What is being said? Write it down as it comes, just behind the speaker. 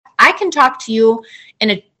can talk to you in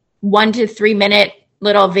a 1 to 3 minute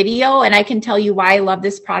little video, and I can tell you why I love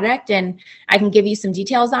this product, and I can give you some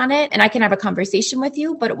details on it, and I can have a conversation with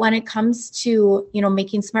you. But when it comes to,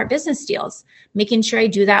 making smart business deals, making sure I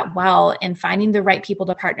do that well and finding the right people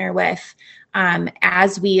to partner with,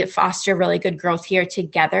 as we foster really good growth here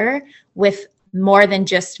together with more than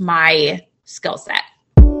just my skill set.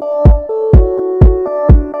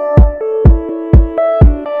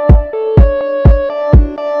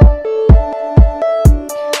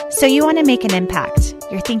 So you want to make an impact.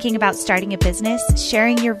 You're thinking about starting a business,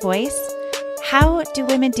 sharing your voice. How do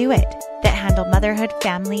women do it that handle motherhood,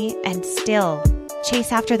 family, and still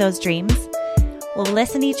chase after those dreams? Well,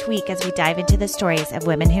 listen each week as we dive into the stories of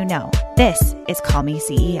women who know. This is Call Me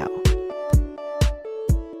CEO.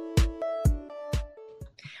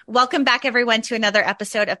 Welcome back, everyone, to another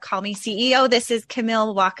episode of Call Me CEO. This is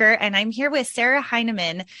Camille Walker, and I'm here with Sarah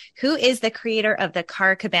Heineman, who is the creator of the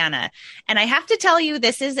Car Cabana. And I have to tell you,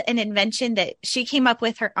 this is an invention that she came up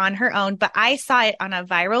with on her own, but I saw it on a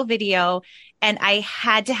viral video, and I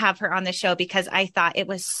had to have her on the show because I thought it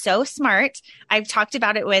was so smart. I've talked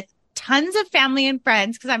about it with tons of family and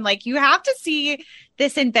friends because I'm like, you have to see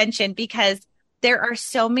this invention because there are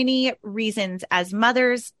so many reasons as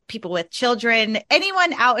mothers, people with children,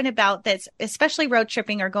 anyone out and about that's especially road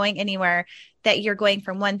tripping or going anywhere, that you're going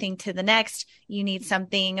from one thing to the next. You need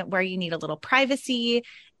something where you need a little privacy.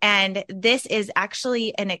 And this is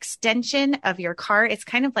actually an extension of your car. It's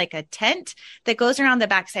kind of like a tent that goes around the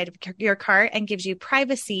backside of your car and gives you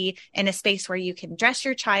privacy in a space where you can dress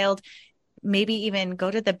your child, maybe even go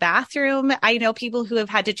to the bathroom. I know people who have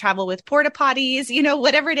had to travel with porta potties,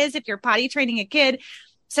 whatever it is, if you're potty training a kid.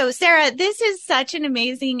 So Sarah, this is such an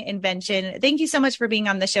amazing invention. Thank you so much for being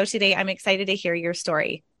on the show today. I'm excited to hear your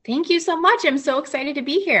story. Thank you so much. I'm so excited to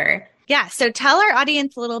be here. Yeah. So tell our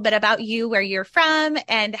audience a little bit about you, where you're from,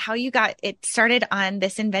 and how you got it started on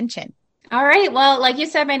this invention. All right. Well, like you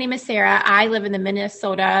said, my name is Sarah. I live in the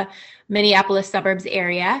Minneapolis suburbs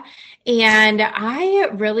area. And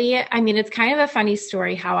it's kind of a funny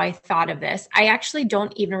story how I thought of this. I actually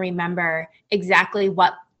don't even remember exactly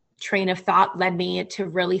what train of thought led me to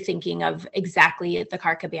really thinking of exactly the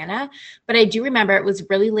Car Cabana. But I do remember it was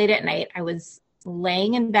really late at night. I was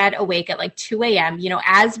laying in bed awake at like 2 a.m.,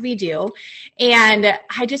 as we do. And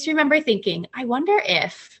I just remember thinking, I wonder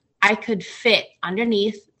if I could fit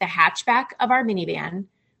underneath the hatchback of our minivan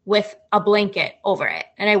with a blanket over it.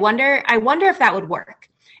 And I wonder if that would work.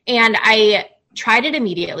 And I tried it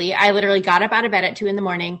immediately. I literally got up out of bed at 2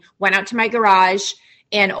 a.m, went out to my garage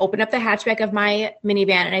and opened up the hatchback of my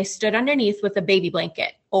minivan. And I stood underneath with a baby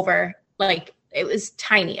blanket over, it was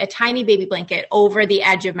a tiny baby blanket over the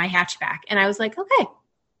edge of my hatchback. And I was like, okay,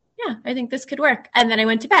 yeah, I think this could work. And then I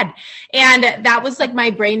went to bed. And that was like my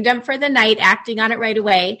brain dump for the night, acting on it right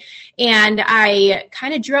away. And I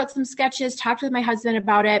kind of drew out some sketches, talked with my husband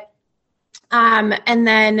about it. And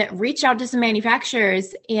then reached out to some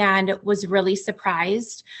manufacturers and was really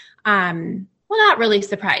surprised. Not really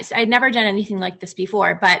surprised. I'd never done anything like this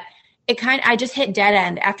before, but I just hit dead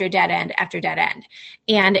end after dead end after dead end.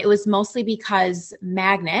 And it was mostly because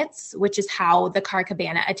magnets, which is how the Car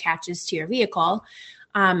Cabana attaches to your vehicle,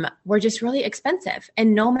 were just really expensive.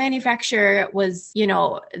 And no manufacturer was,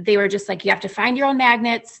 they were just like, you have to find your own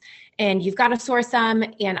magnets and you've got to source them.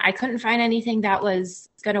 And I couldn't find anything that was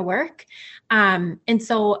going to work. And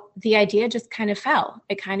so the idea just kind of fell.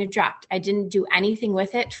 It kind of dropped. I didn't do anything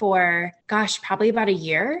with it for, probably about a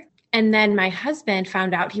year. And then my husband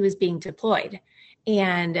found out he was being deployed.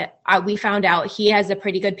 And we found out he has a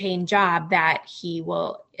pretty good paying job that he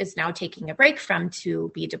is now taking a break from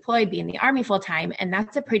to be deployed, be in the Army full time. And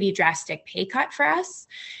that's a pretty drastic pay cut for us.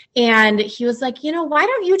 And he was like, why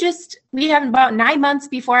don't you we have about 9 months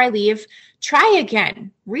before I leave, try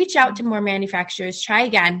again, reach out to more manufacturers, try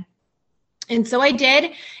again. And so I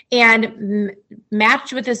did, and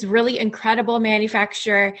matched with this really incredible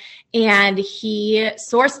manufacturer, and he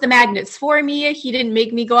sourced the magnets for me. He didn't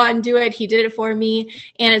make me go out and do it. He did it for me.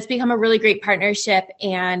 And it's become a really great partnership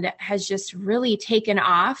and has just really taken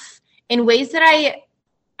off in ways that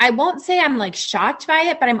I won't say I'm like shocked by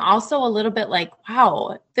it, but I'm also a little bit like,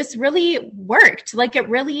 wow, this really worked. Like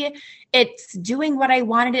it's doing what I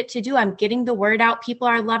wanted it to do. I'm getting the word out. People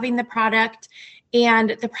are loving the product.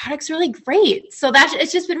 And the product's really great. So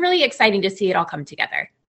it's just been really exciting to see it all come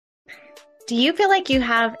together. Do you feel like you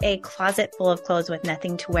have a closet full of clothes with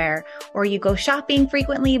nothing to wear, or you go shopping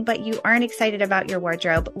frequently, but you aren't excited about your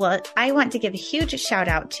wardrobe? Well, I want to give a huge shout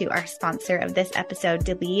out to our sponsor of this episode,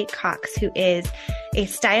 Delee Cox, who is a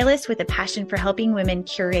stylist with a passion for helping women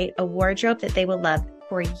curate a wardrobe that they will love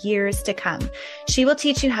for years to come. She will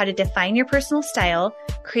teach you how to define your personal style,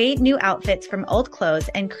 create new outfits from old clothes,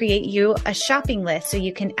 and create you a shopping list so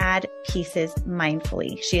you can add pieces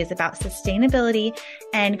mindfully. She is about sustainability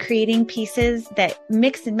and creating pieces that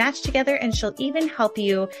mix and match together, and she'll even help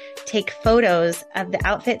you take photos of the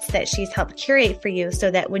outfits that she's helped curate for you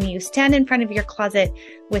so that when you stand in front of your closet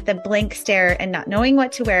with a blank stare and not knowing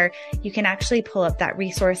what to wear, you can actually pull up that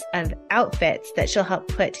resource of outfits that she'll help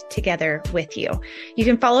put together with you. You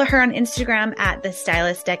can follow her on Instagram at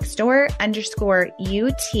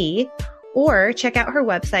thestylistnextdoor_UT, or check out her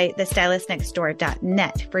website,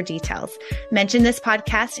 thestylistnextdoor.net, for details. Mention this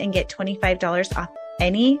podcast and get $25 off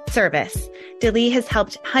any service. Dalee has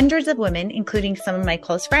helped hundreds of women, including some of my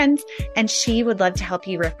close friends, and she would love to help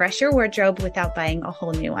you refresh your wardrobe without buying a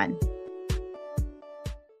whole new one.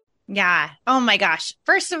 Yeah. Oh my gosh.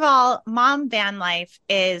 First of all, mom van life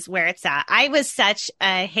is where it's at. I was such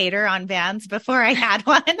a hater on vans before I had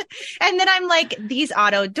one. And then I'm like, these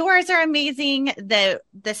auto doors are amazing. The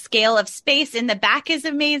scale of space in the back is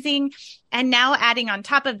amazing. And now adding on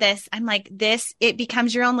top of this, I'm like, it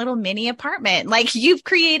becomes your own little mini apartment. Like, you've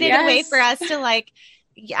created a way for us to like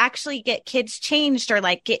actually get kids changed or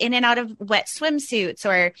like get in and out of wet swimsuits.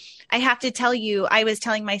 Or I have to tell you, I was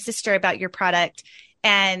telling my sister about your product,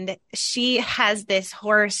 and she has this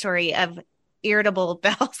horror story of irritable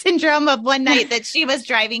bowel syndrome of one night that she was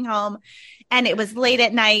driving home and it was late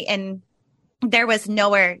at night and there was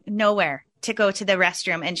nowhere to go to the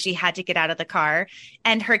restroom, and she had to get out of the car,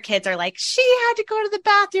 and her kids are like, she had to go to the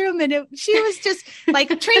bathroom, and she was just like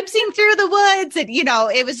traipsing through the woods, and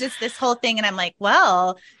it was just this whole thing. And I'm like,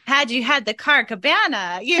 well, had you had the car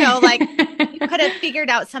cabana, like you could have figured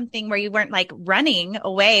out something where you weren't like running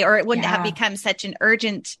away, or it wouldn't have become such an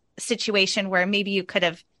urgent situation where maybe you could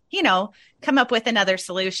have, come up with another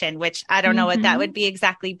solution, which I don't know what that would be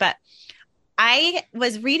exactly. But I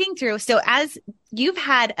was reading through. So as you've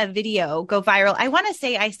had a video go viral, I want to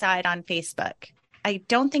say I saw it on Facebook. I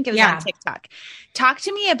don't think it was on TikTok. Talk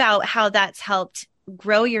to me about how that's helped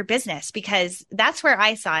grow your business, because that's where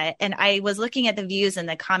I saw it. And I was looking at the views and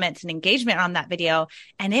the comments and engagement on that video,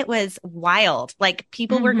 and it was wild. Like,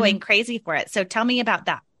 people were going crazy for it. So tell me about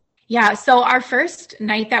that. Yeah. So our first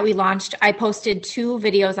night that we launched, I posted 2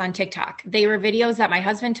 videos on TikTok. They were videos that my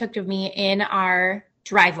husband took of me in our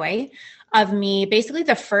driveway, of me, basically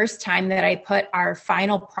the first time that I put our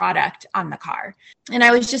final product on the car. And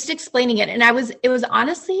I was just explaining it. And it was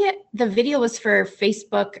honestly, the video was for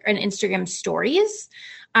Facebook and Instagram stories.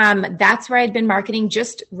 That's where I'd been marketing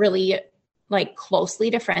just really like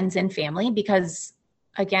closely to friends and family, because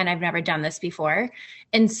again, I've never done this before.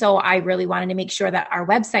 And so I really wanted to make sure that our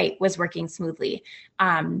website was working smoothly,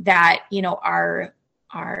 that,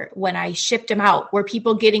 when I shipped them out, were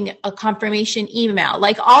people getting a confirmation email,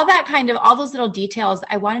 like all those little details.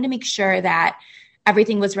 I wanted to make sure that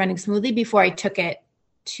everything was running smoothly before I took it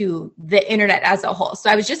to the internet as a whole. So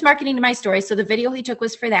I was just marketing to my story. So the video he took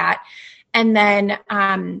was for that. And then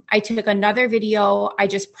I took another video. I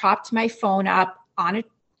just propped my phone up on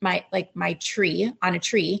my tree, on a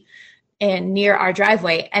tree and near our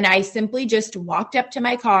driveway. And I simply just walked up to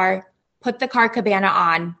my car, put the car cabana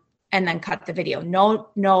on, and then cut the video.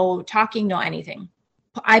 No talking, no anything.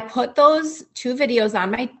 I put those 2 videos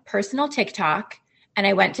on my personal TikTok, and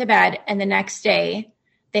I went to bed. And the next day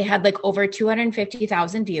they had like over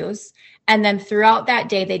 250,000 views. And then throughout that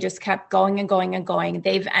day, they just kept going and going and going.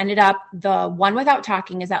 They've ended up, the one without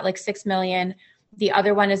talking is at like 6 million. The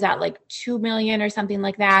other one is at like 2 million or something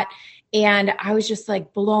like that. And I was just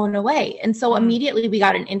like blown away. And so immediately we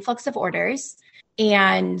got an influx of orders,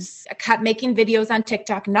 and I kept making videos on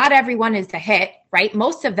TikTok. Not everyone is a hit, right?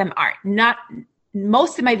 Most of them aren't.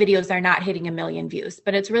 Most of my videos are not hitting 1 million views,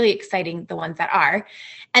 but it's really exciting, the ones that are.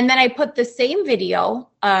 And then I put the same video,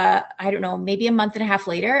 I don't know, maybe a month and a half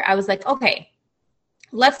later. I was like, okay,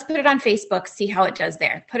 let's put it on Facebook, see how it does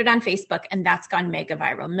there. Put it on Facebook, and that's gone mega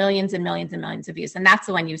viral, millions and millions and millions of views. And that's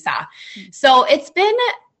the one you saw. So it's been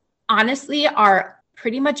honestly our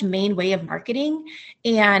pretty much main way of marketing.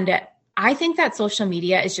 And I think that social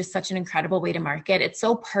media is just such an incredible way to market. It's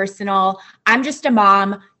so personal. I'm just a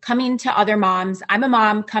mom coming to other moms. I'm a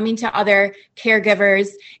mom coming to other caregivers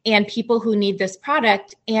and people who need this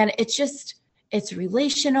product. And it's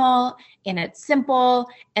relational and it's simple,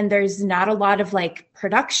 and there's not a lot of like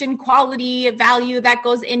production quality value that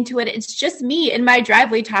goes into it. It's just me in my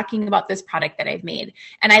driveway talking about this product that I've made.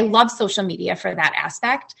 And I love social media for that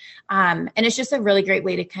aspect. And it's just a really great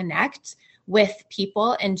way to connect with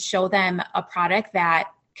people and show them a product that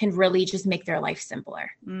can really just make their life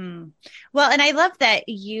simpler. Well, and I love that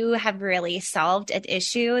you have really solved an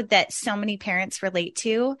issue that so many parents relate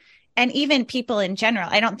to, And even people in general,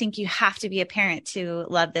 I don't think you have to be a parent to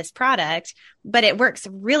love this product, but it works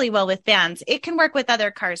really well with vans. It can work with other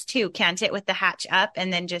cars too, can't it? With the hatch up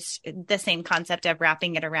and then just the same concept of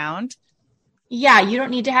wrapping it around. Yeah, you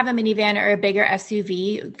don't need to have a minivan or a bigger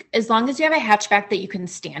SUV. As long as you have a hatchback that you can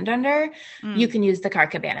stand under, you can use the Car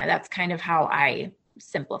Cabana. That's kind of how I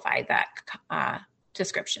simplify that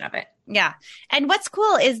description of it. Yeah. And what's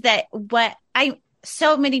cool is that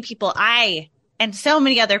so many people, and so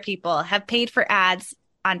many other people have paid for ads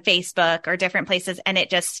on Facebook or different places, and it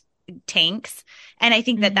just tanks. And I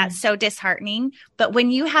think that that's so disheartening. But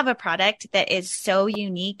when you have a product that is so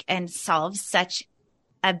unique and solves such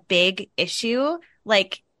a big issue,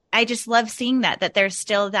 like, I just love seeing that there's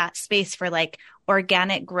still that space for like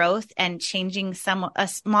organic growth and changing a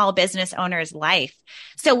small business owner's life.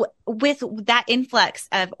 So with that influx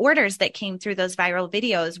of orders that came through those viral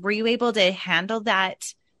videos, were you able to handle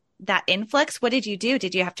that influx? What did you do?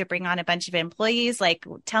 Did you have to bring on a bunch of employees? Like,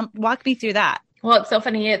 walk me through that. Well, it's so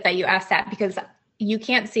funny that you asked that because you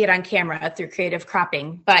can't see it on camera through creative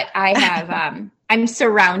cropping, but I have, I'm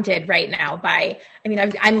surrounded right now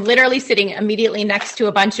I'm literally sitting immediately next to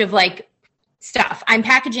a bunch of like stuff. I'm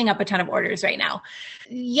packaging up a ton of orders right now.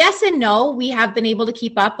 Yes and no, we have been able to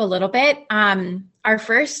keep up a little bit. Our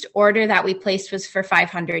first order that we placed was for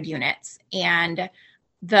 500 units, and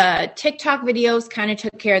the TikTok videos kind of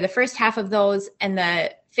took care of the first half of those, and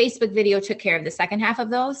the Facebook video took care of the second half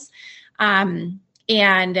of those. And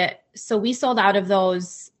so we sold out of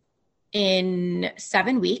those in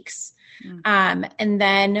 7 weeks. And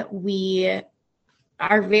then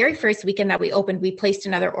our very first weekend that we opened, we placed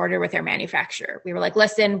another order with our manufacturer. We were like,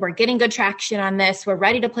 listen, we're getting good traction on this. We're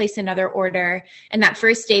ready to place another order. And that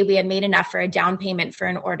first day we had made enough for a down payment for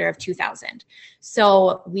an order of 2,000.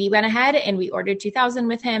 So we went ahead and we ordered 2,000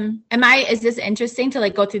 with him. Is this interesting to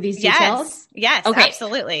like go through these details? Yes, okay.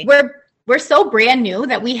 Absolutely. We're so brand new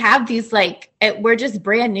that we have these we're just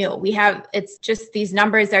brand new. It's just, these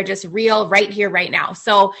numbers are just real right here, right now.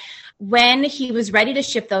 So when he was ready to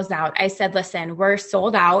ship those out, I said, listen, we're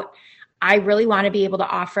sold out. I really want to be able to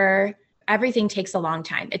offer, everything takes a long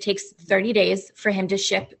time. It takes 30 days for him to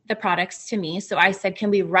ship the products to me. So I said, can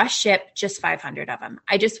we rush ship just 500 of them?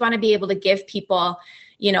 I just want to be able to give people,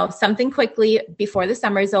 something quickly before the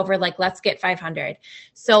summer is over, like, let's get 500.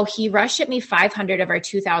 So he rush shipped me 500 of our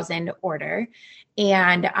 2,000 order.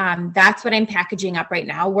 And that's what I'm packaging up right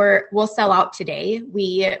now. We'll sell out today.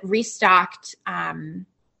 We restocked,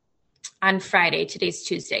 on Friday. Today's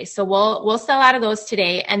Tuesday. So we'll sell out of those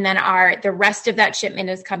today. And then the rest of that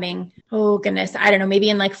shipment is coming, oh goodness, I don't know,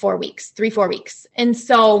 maybe in like 4 weeks, 3-4 weeks. And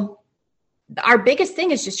so our biggest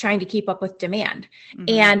thing is just trying to keep up with demand.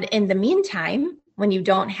 And in the meantime, when you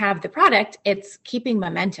don't have the product, it's keeping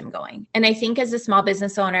momentum going. And I think as a small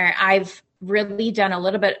business owner, I've really done a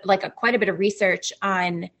little bit, quite a bit of research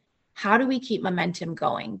on how do we keep momentum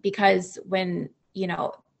going? Because when,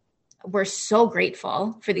 we're so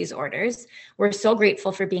grateful for these orders. We're so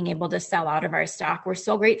grateful for being able to sell out of our stock. We're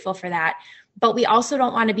so grateful for that. But we also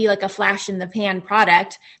don't want to be like a flash in the pan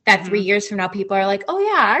product that 3 years from now, people are like, oh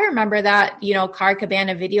yeah, I remember that, Car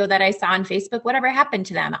Cabana video that I saw on Facebook. Whatever happened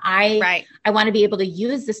to them? I want to be able to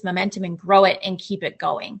use this momentum and grow it and keep it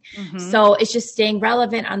going. So it's just staying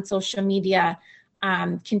relevant on social media,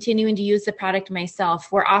 continuing to use the product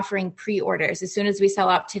myself. We're offering pre-orders. As soon as we sell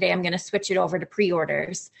out today, I'm going to switch it over to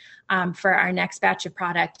pre-orders for our next batch of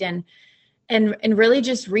product, and really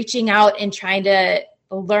just reaching out and trying to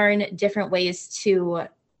learn different ways to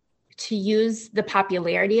use the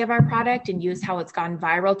popularity of our product and use how it's gone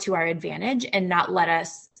viral to our advantage, and not let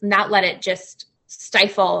it just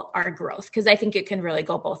stifle our growth. Because I think it can really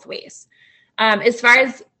go both ways. As far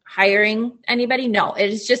as hiring anybody, no,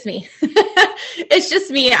 it's just me. It's just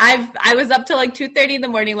me. I was up till like 2:30 in the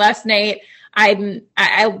morning last night.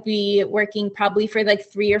 I'll be working probably for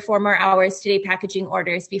like 3 or 4 more hours today, packaging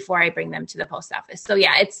orders before I bring them to the post office. So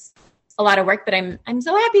yeah, it's a lot of work, but I'm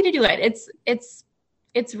so happy to do it.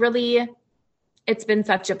 It's really, it's been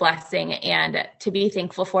such a blessing, and to be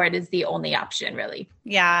thankful for it is the only option, really.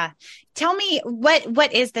 Yeah. Tell me,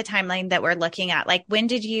 what is the timeline that we're looking at? Like, when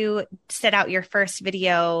did you set out your first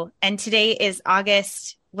video? And today is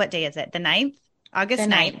August, what day is it? The 9th? August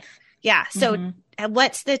 9th. Yeah. So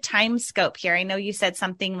what's the time scope here? I know you said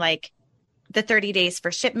something like the 30 days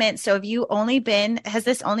for shipment. So has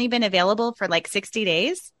this only been available for like 60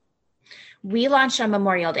 days? We launched on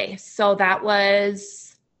Memorial Day. So that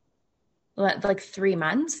was like 3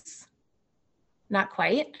 months. Not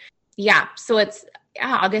quite. Yeah. So it's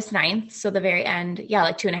August 9th. So the very end. Yeah.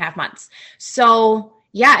 Like 2.5 months. So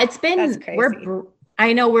yeah, it's been,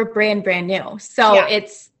 I know we're brand new. So yeah.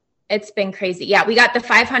 It's been crazy. Yeah, we got the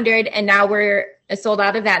 500 and now we're sold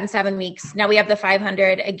out of that in 7 weeks. Now we have the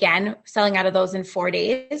 500 again, selling out of those in 4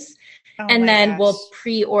 days. And then we'll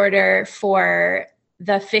pre-order for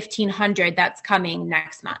the 1,500 that's coming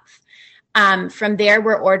next month. From there,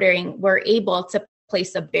 we're able to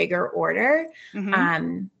place a bigger order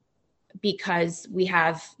because we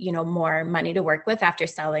have, more money to work with after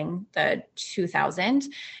selling the 2,000.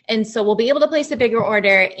 And so we'll be able to place a bigger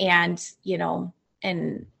order and,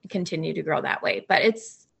 and continue to grow that way. But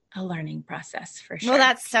it's a learning process for sure. Well,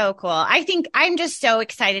 that's so cool. I think I'm just so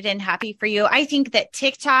excited and happy for you. I think that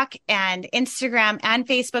TikTok and Instagram and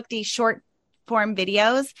Facebook, these short form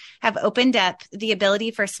videos have opened up the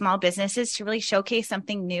ability for small businesses to really showcase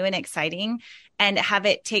something new and exciting and have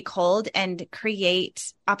it take hold and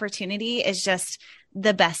create opportunity is just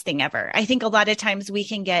the best thing ever. I think a lot of times we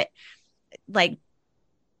can get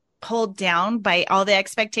pulled down by all the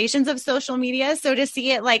expectations of social media. So to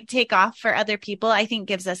see it take off for other people, I think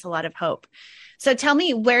gives us a lot of hope. So tell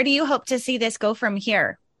me, where do you hope to see this go from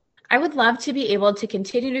here? I would love to be able to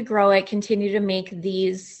continue to grow it, continue to make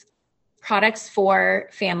these products for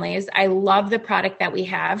families. I love the product that we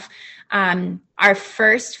have. Our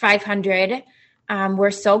first 500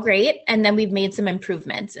 were so great. And then we've made some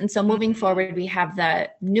improvements. And so moving forward, we have the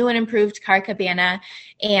new and improved Car Cabana.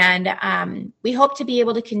 And we hope to be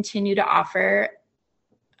able to continue to offer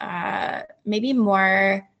maybe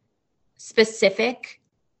more specific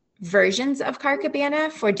versions of Car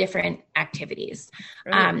Cabana for different activities.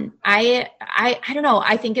 Really? I don't know.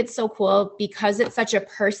 I think it's so cool because it's such a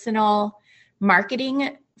personal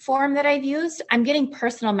marketing form that I've used. I'm getting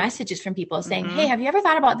personal messages from people saying, hey, have you ever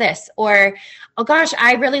thought about this? Or, oh gosh,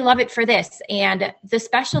 I really love it for this. And the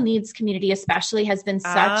special needs community especially has been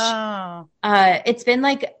such, it's been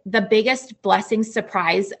like the biggest blessing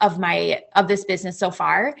surprise of this business so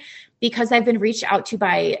far, because I've been reached out to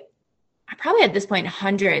by probably at this point,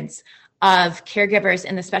 hundreds of caregivers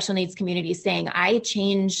in the special needs community saying, I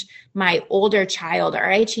change my older child or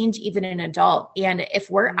I change even an adult. And if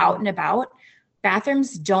we're out and about,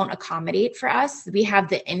 bathrooms don't accommodate for us. We have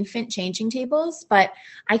the infant changing tables, but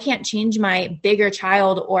I can't change my bigger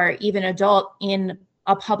child or even adult in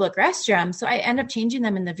a public restroom. So I end up changing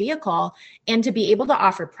them in the vehicle. And to be able to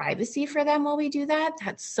offer privacy for them while we do that,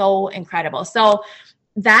 that's so incredible. So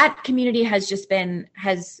that community has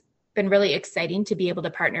been really exciting to be able to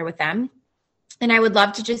partner with them. And I would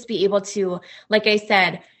love to just be able to, like I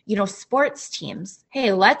said, sports teams.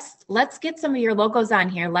 Hey, let's get some of your logos on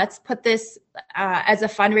here. Let's put this as a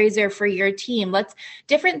fundraiser for your team.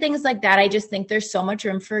 Different things like that. I just think there's so much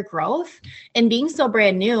room for growth. And being so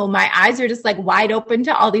brand new, my eyes are just wide open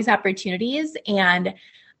to all these opportunities. And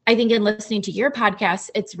I think in listening to your podcast,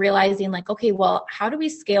 it's realizing okay, well, how do we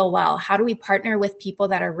scale well? How do we partner with people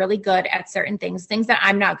that are really good at certain things that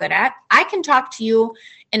I'm not good at? I can talk to you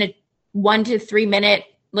in a 1 to 3 minute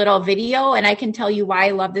little video and I can tell you why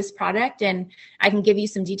I love this product and I can give you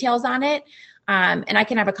some details on it. And I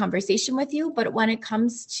can have a conversation with you. But when it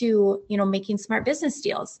comes to, making smart business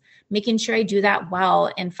deals, making sure I do that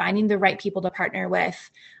well and finding the right people to partner with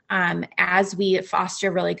as we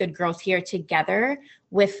foster really good growth here together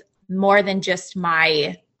with more than just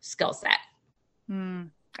my skill set.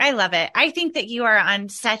 I love it. I think that you are on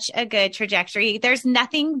such a good trajectory. There's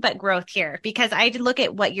nothing but growth here because I look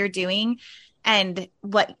at what you're doing and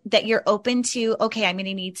that you're open to, okay, I'm going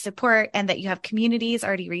to need support and that you have communities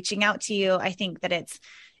already reaching out to you. I think that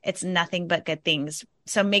it's nothing but good things.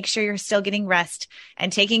 So make sure you're still getting rest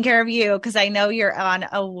and taking care of you because I know you're on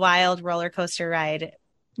a wild roller coaster ride.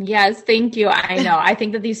 Yes, thank you. I know. I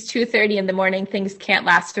think that these 2:30 in the morning things can't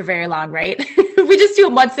last for very long, right? We just do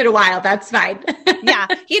them once in a while. That's fine. Yeah.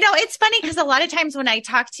 It's funny because a lot of times when I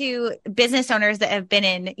talk to business owners that have been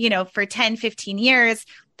in, for 10, 15 years,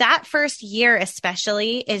 that first year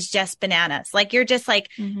especially is just bananas. You're just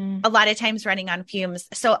a lot of times running on fumes.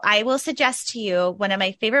 So I will suggest to you, one of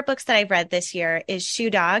my favorite books that I've read this year is Shoe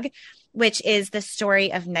Dog, which is the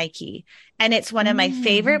story of Nike. And it's one of my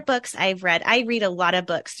favorite books I've read. I read a lot of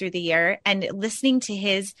books through the year and listening to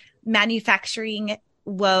his manufacturing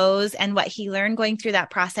woes and what he learned going through that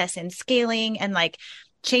process and scaling and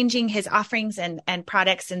changing his offerings and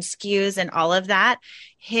products and SKUs and all of that.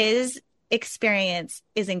 His experience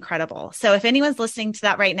is incredible. So if anyone's listening to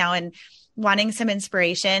that right now and wanting some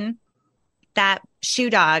inspiration, that Shoe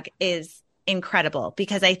Dog is incredible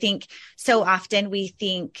because I think so often we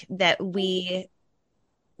think that we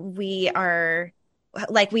are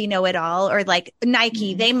we know it all or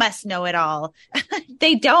Nike, they must know it all.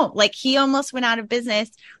 They don't. He almost went out of business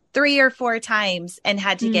 3 or 4 times and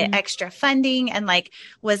had to get extra funding and like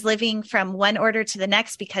was living from one order to the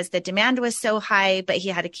next because the demand was so high, but he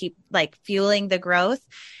had to keep like fueling the growth.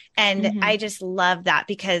 And I just love that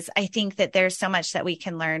because I think that there's so much that we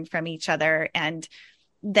can learn from each other, and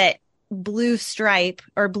that blue stripe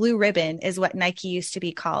or blue ribbon is what Nike used to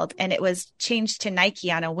be called. And it was changed to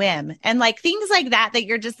Nike on a whim, and like things like that, that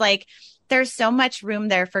you're just like, there's so much room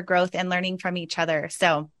there for growth and learning from each other.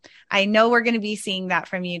 So I know we're going to be seeing that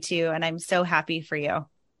from you too. And I'm so happy for you.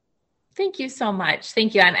 Thank you so much.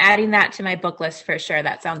 Thank you. I'm adding that to my book list for sure.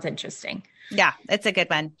 That sounds interesting. Yeah, it's a good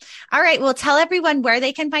one. All right. Well, tell everyone where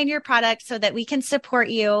they can find your product so that we can support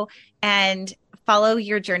you and follow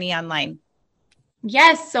your journey online.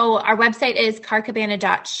 Yes. So our website is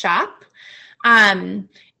carcabana.shop.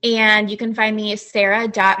 And you can find me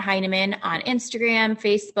Sarah.Heineman on Instagram,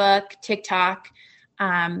 Facebook, TikTok,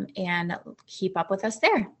 and keep up with us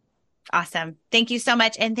there. Awesome. Thank you so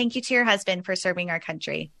much. And thank you to your husband for serving our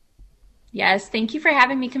country. Yes. Thank you for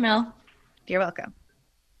having me, Camille. You're welcome.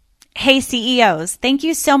 Hey, CEOs, thank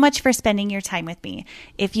you so much for spending your time with me.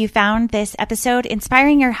 If you found this episode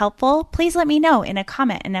inspiring or helpful, please let me know in a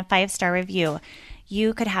comment and a 5-star review.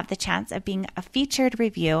 You could have the chance of being a featured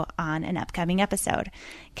review on an upcoming episode.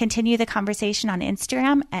 Continue the conversation on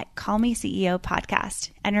Instagram at Call Me CEO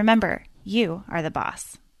Podcast. And remember, you are the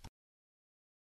boss.